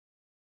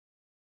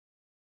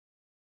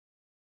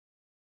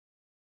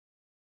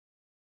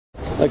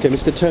Okay,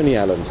 Mr. Tony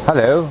Allan.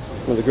 Hello.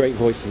 One of the great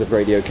voices of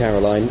Radio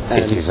Caroline.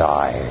 And It is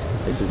I.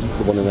 It is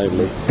the one and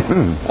only.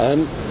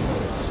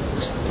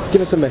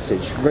 Give us a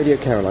message. Radio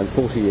Caroline,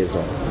 40 years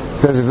on.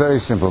 There's a very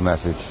simple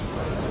message.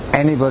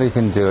 Anybody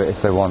can do it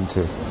if they want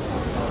to.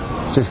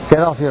 Just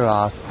get off your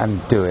ass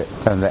and do it.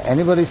 Don't let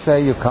anybody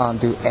say you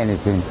can't do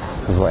anything,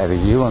 because whatever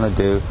you want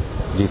to do,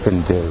 you can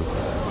do.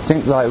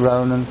 Think like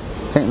Ronan,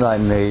 think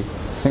like me,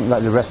 think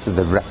like the rest of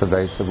the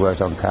reprobates that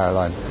worked on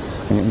Caroline,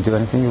 and you can do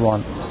anything you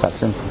want. It's that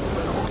simple.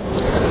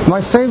 My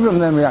favourite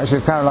memory actually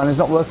of Caroline is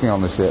not working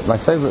on the ship. My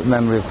favourite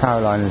memory of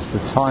Caroline is the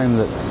time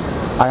that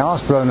I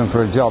asked Ronan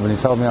for a job and he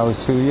told me I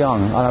was too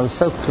young, and I was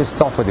so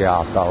pissed off with the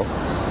arsehole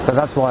that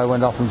that's why I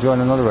went off and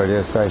joined another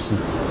radio station.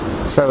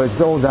 So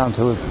it's all down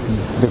to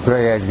the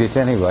grey-haired git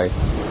anyway.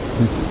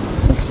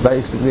 That's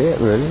basically it,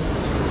 really.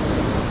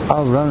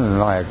 Oh, Ronan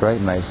and I are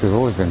great mates. We've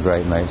always been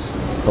great mates.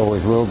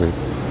 Always will be.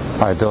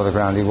 I adore the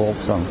ground he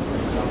walks on.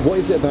 What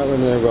is it about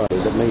Ronan O'Reilly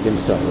that made him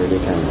start Radio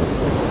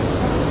Caroline?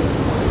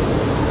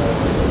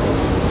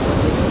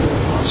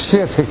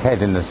 Sheer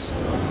pig-headedness.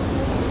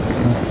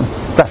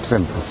 That's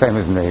simple, same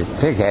as me.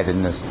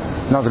 Pig-headedness.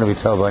 Not going to be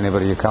told by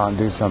anybody you can't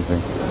do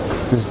something.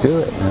 Just do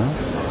it, you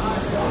know?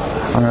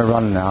 I'm going to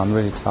run now, I'm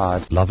really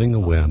tired. Loving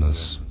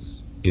awareness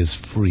is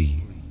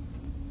free.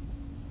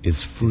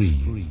 Is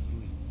free.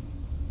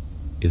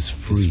 Is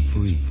free.